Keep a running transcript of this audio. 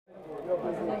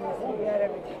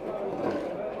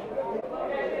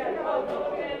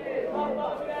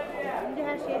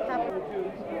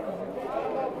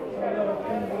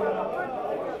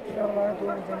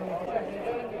Beş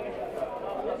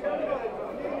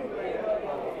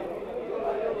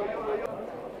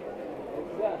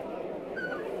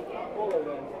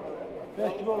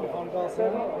kilo olur hamd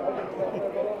alsın.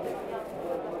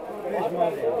 5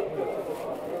 mal.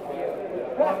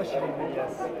 Daha şirin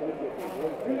yiyeceğiz.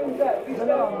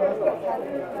 Güzel anlar.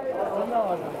 Ne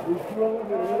var? 3 kilo olur.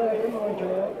 Öyle yapayım 10 kilo.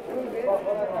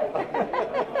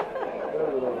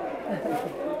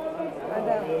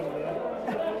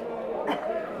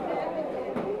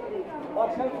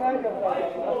 Akşam çay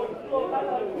yapalım.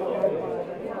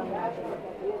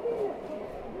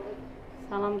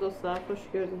 Salam dostlar, hoş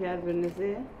gördük hər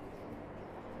birinizi.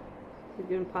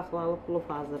 Bugün paxlalı plov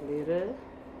hazırlayırıq.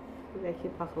 Bir də ki,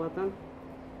 paxladan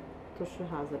turşu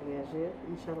hazırlayacağıq.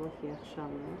 İnşallah ki, yaxşı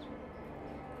alınır.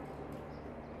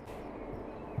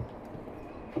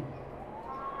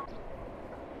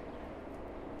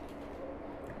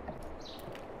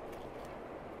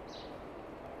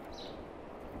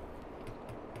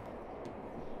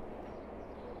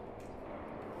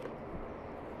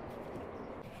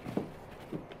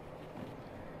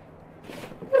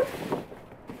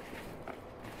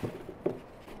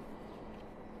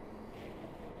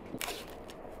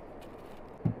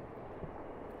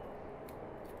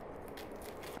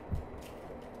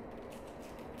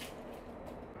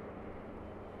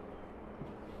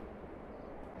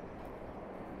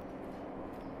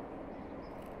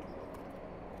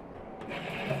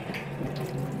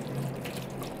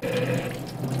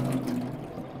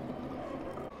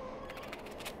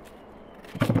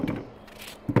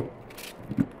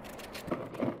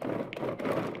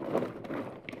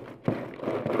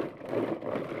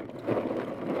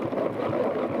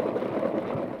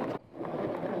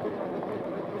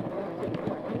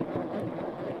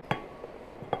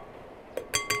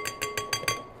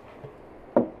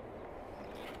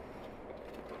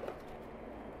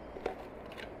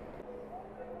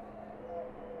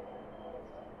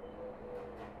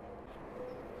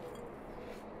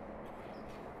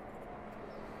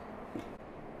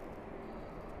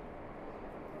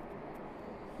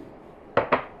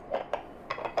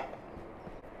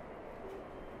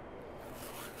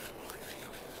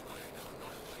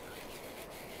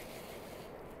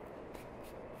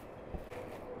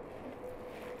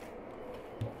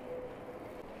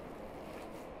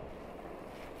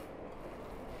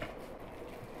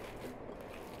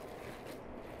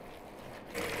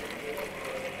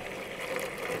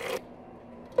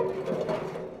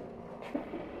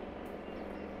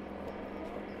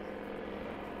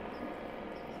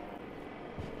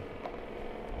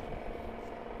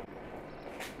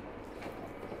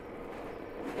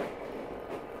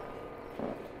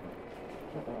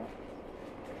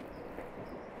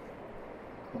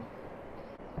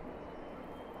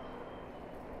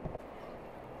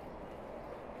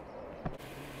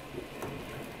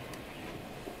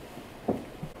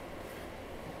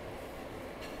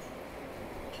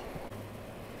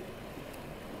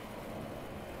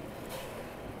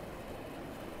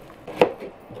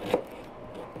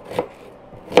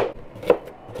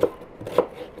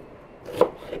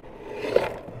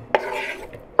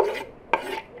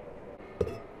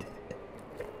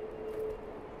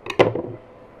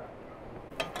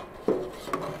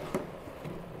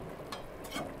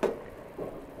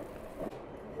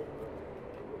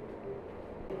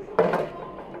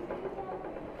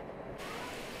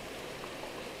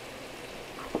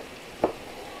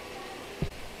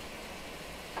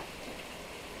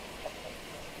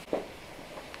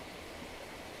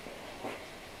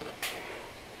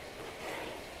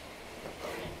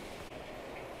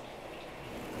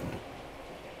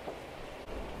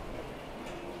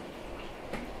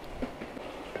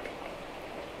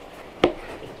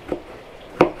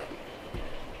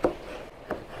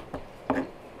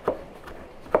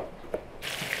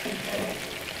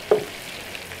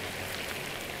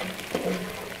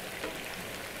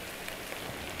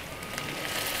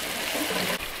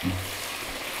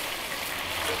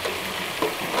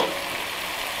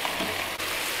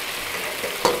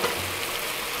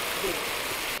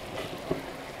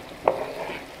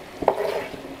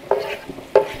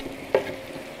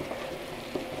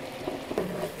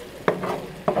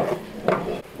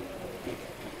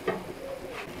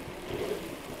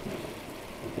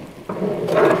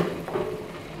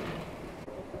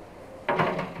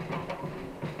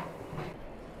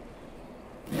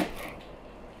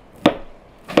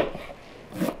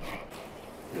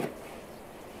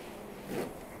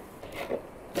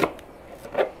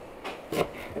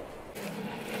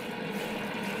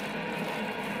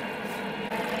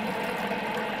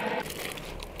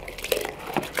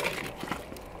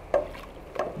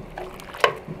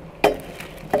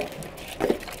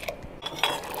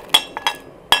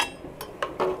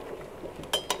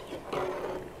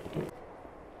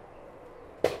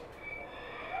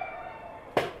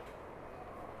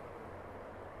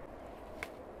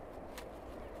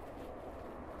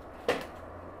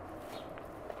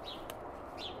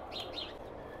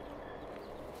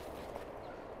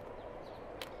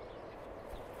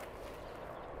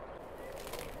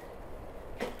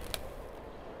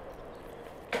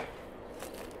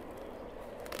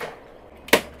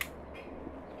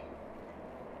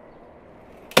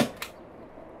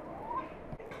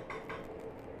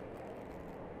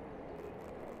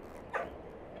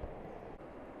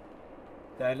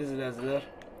 Dəyərli izləyicilər,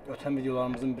 ötən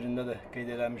videolarımızın birində də qeyd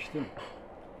eləmişdim.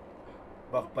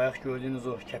 Bax, bayaq gördüyünüz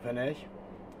o kəpənək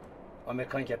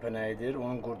Amerikan kəpənəyidir.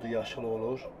 Onun qurdu yaşıl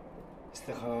olur.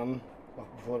 İstixananın bax,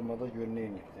 bu formada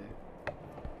görünəyinlikdir.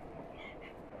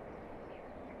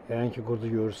 Yəni ki, qurdu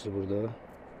görürsünüz burada.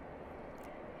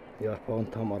 Yarpağın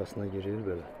tam arasına girir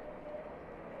belə.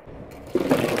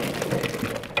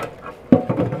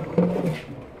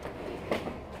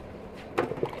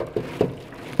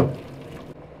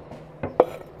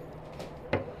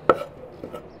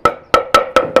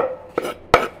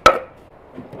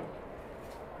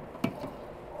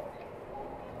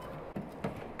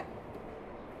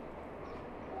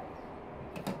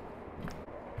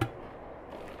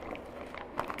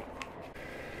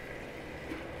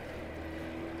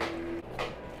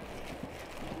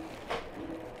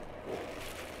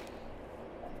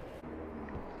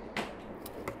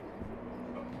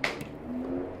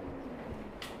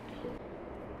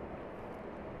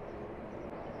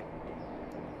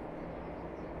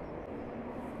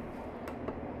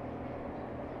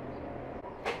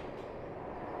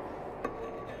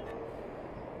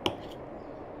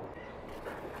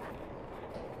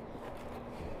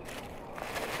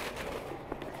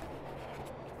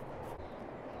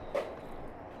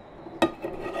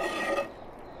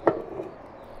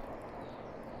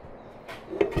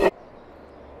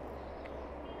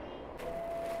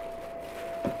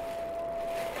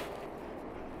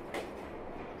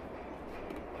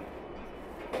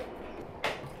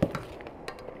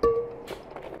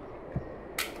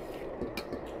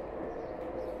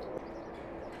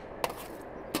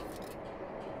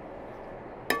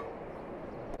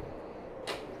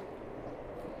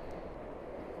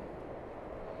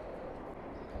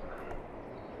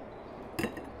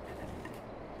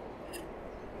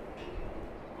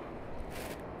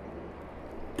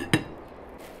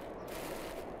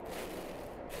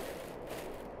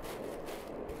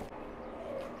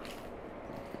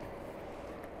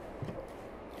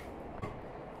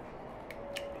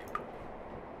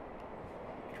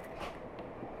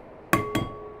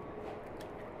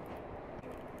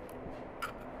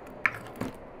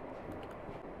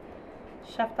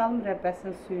 Şaftalı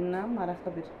mürəbbəsinin suyundan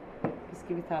maraqlı bir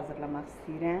biskvit hazırlamaq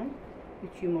istəyirəm.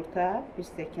 3 yumurta, 1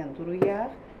 stəkan duru yağ,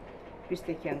 1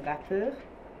 stəkan qatıq,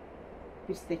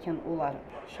 1 stəkan olar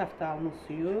şaftalının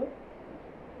suyu,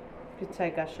 1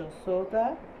 çay qaşığı soda,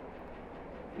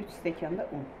 3 stəkan da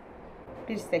un,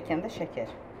 1 stəkan da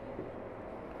şəkər.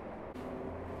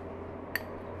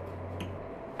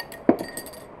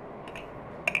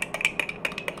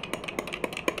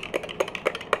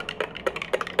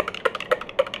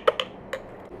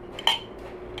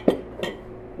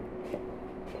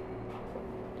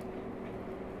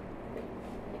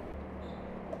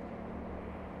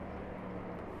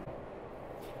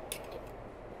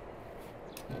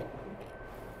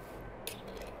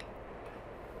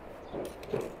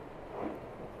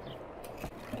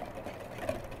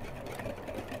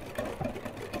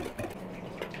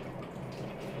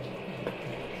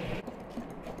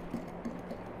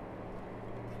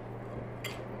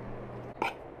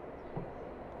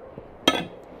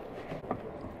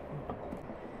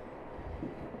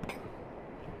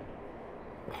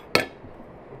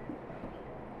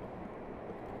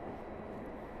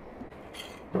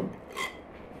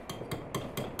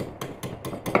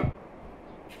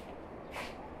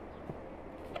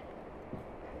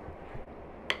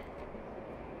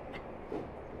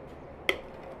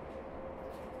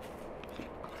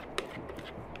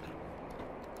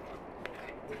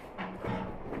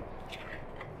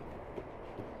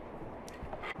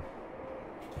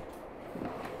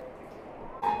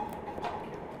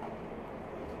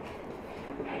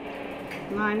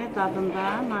 Nane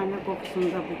dadında, nane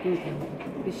qoxusunda bugün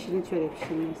bir şirin çörək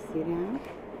pişirmək istəyirəm.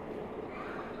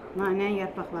 Nanənin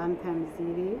yarpaqlarını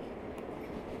təmizləyirik.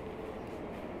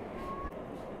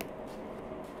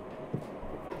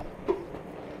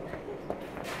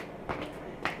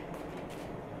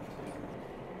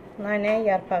 Nanənin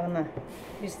yarpağına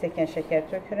 1 stəkan şəkər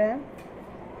tökürəm.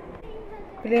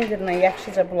 Blenderla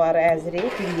yaxşıca bunları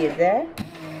əzirik bir yerdə.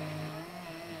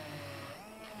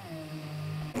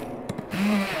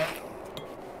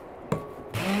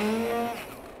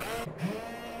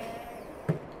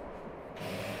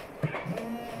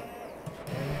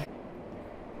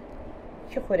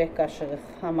 Xörək qaşığı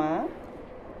xama,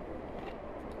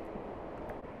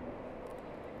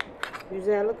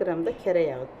 150 qram da kərə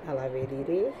yağı əlavə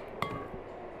edirik.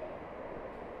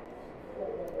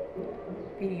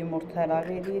 1 yumurta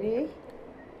əlavə edirik.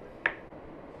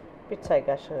 1 çay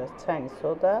qaşığı çaylı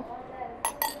soda.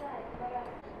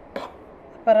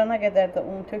 Aparana qədər də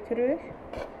un tökürük.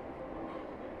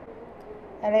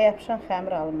 Ələ yapışan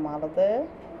xəmir alınmalıdır.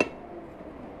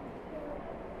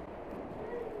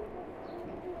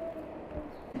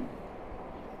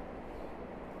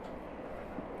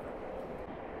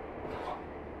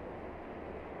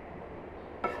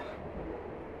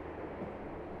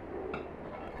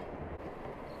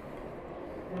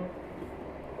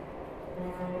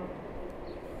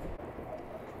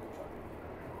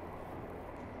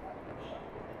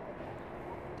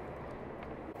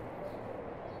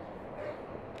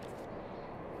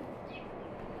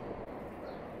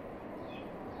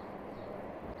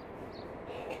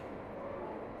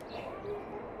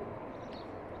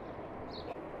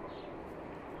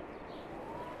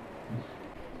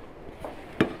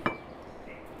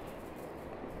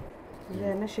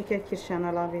 Üzərinə şəkər kirşəni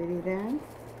əlavə edirəm.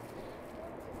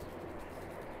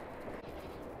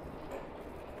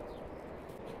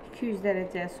 $200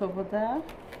 dərəcə sobada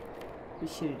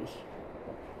bişiririk.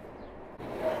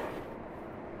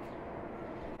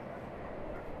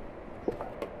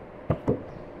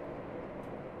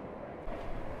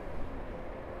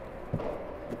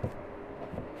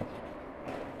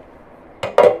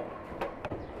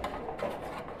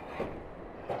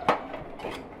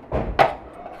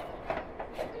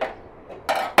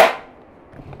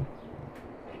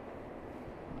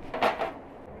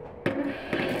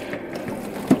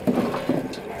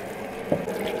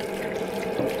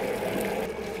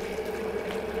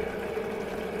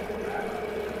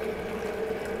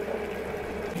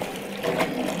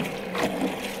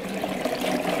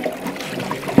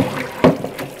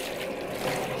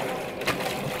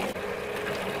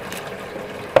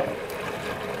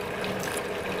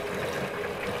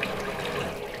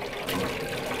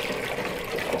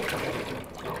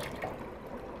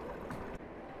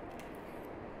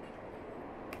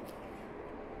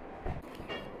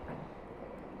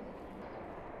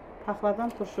 Paxladan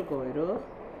turşu qoyuruq.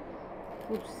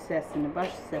 Bu hissəsini,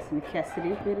 baş hissəsini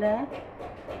kəsirik belə.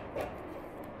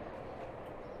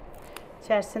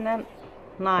 İçərisinə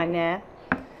nanə,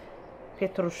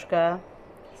 petruşka,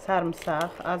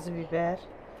 sarımsaq, acı biber,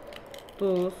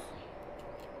 duz,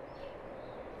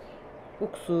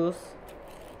 vksom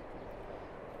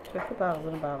töküb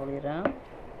ağzını bağlayıram.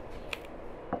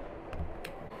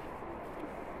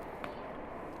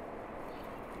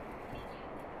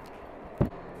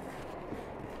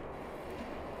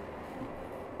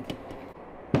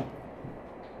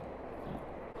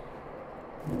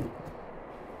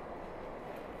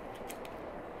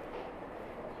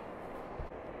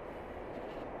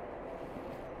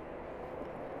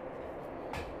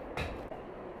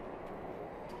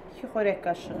 İki xörək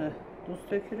qaşığı duz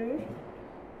tökürük.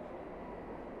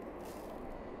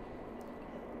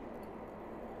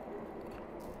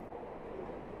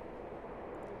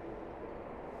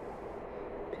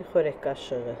 Bir xörək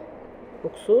qaşığı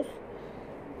vksom.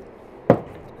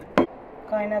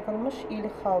 Qaynadılmış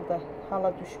iri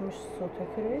hala düşmüş su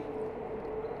tökürük.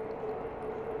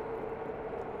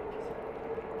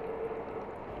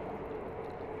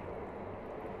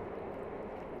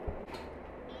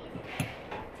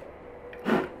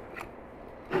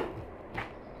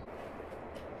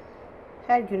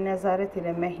 Hər gün nəzarət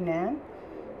eləməklə,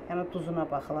 yəni duzuna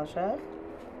baxılacaq.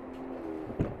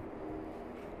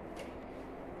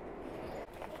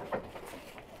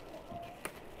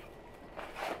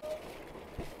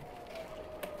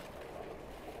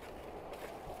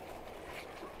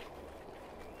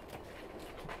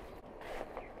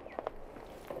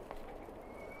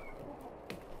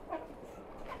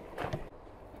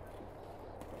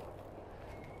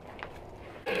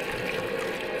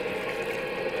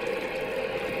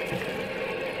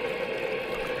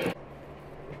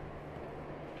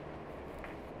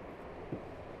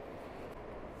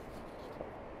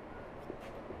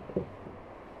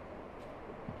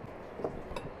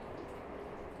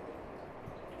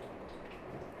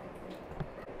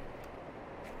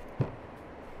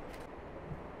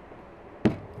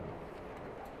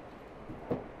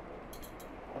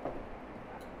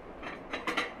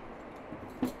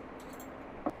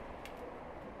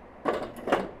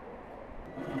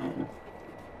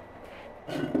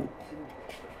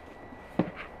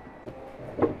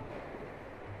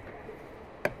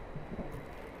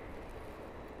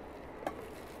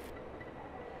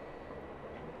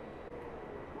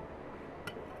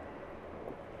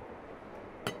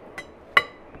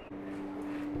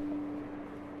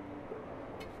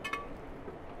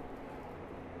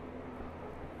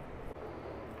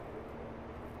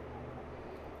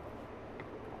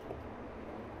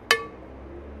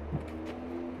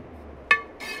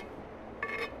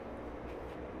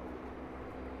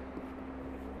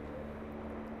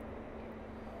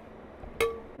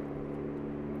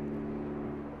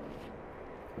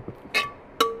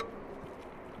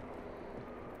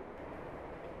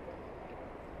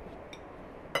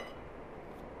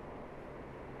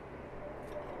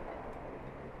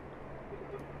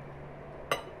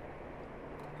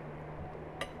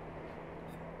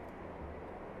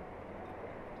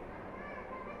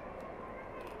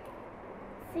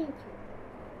 Presik.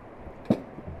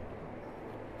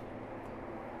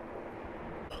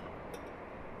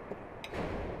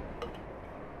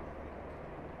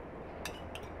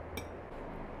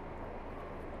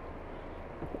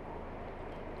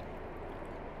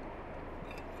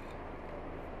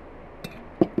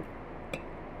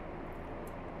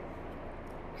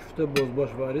 Küfte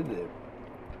bozbaş var idi.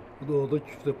 Bu da oldu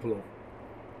küfte pilaf.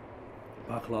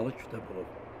 Baklalı küfte pilaf.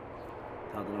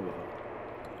 Tadına bakalım.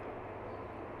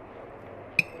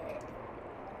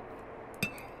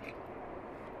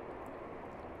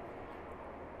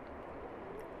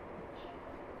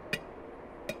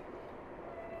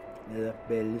 Ne de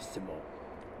bellissimo.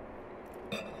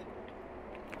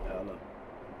 Yağla.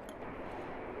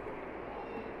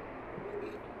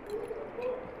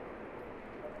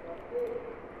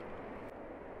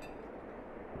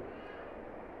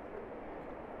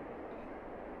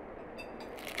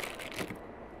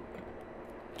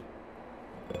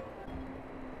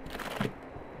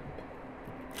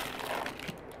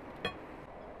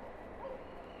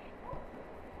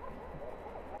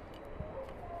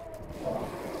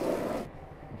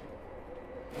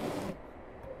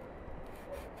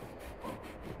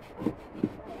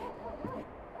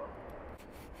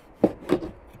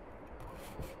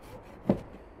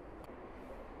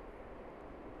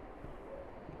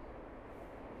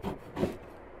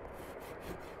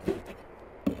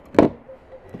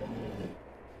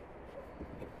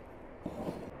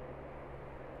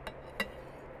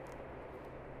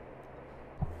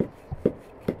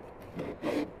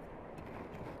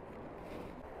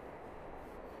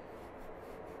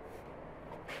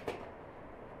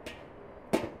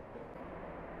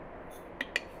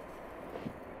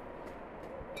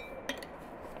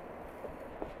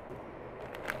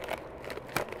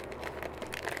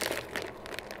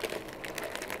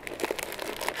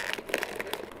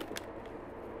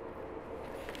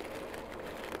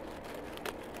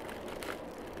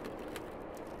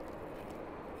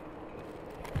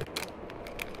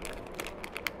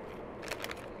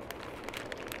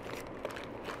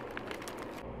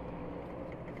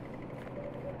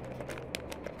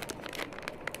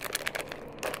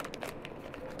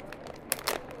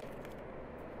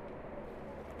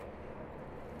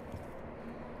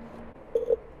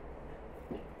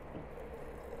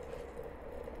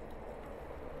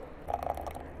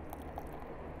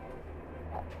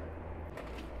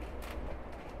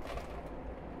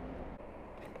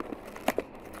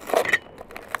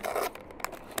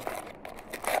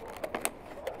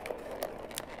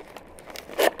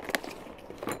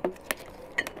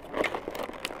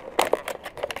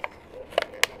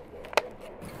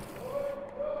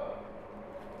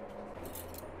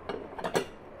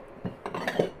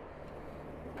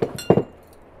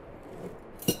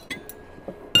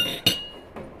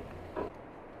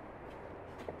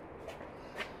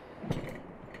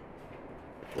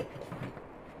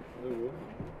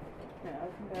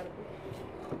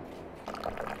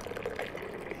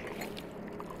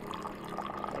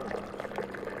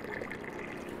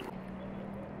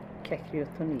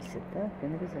 Kekriyotun iyisi de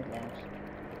beni güzeller.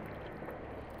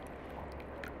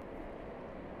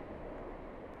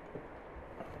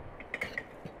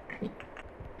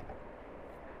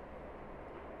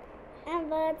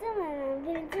 Ben bağırdım hemen.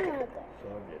 Bildim oldu.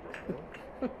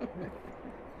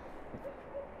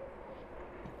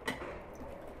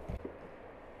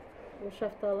 O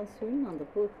şaftalın suyuyla da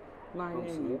bu nanenin.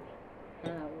 Hamsını yok. Ha,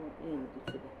 o iyi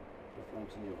içi de.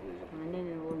 Hamsını yoklayacağım.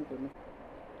 Nanenin olduğunu.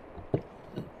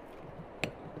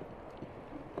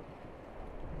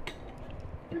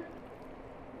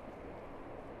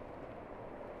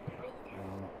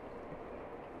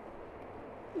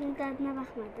 Tadına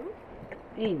bakmadım.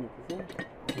 İyi güzel.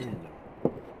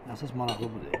 Əsas maraqlı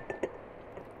budur.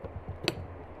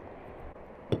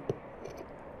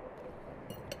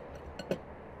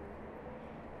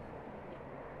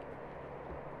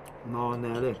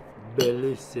 Nanəli,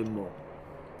 bellissimo.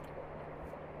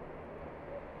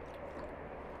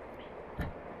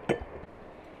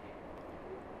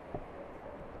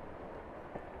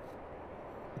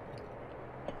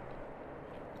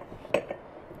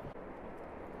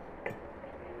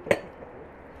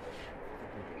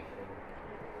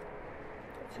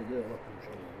 İçində bakın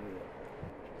şöyle.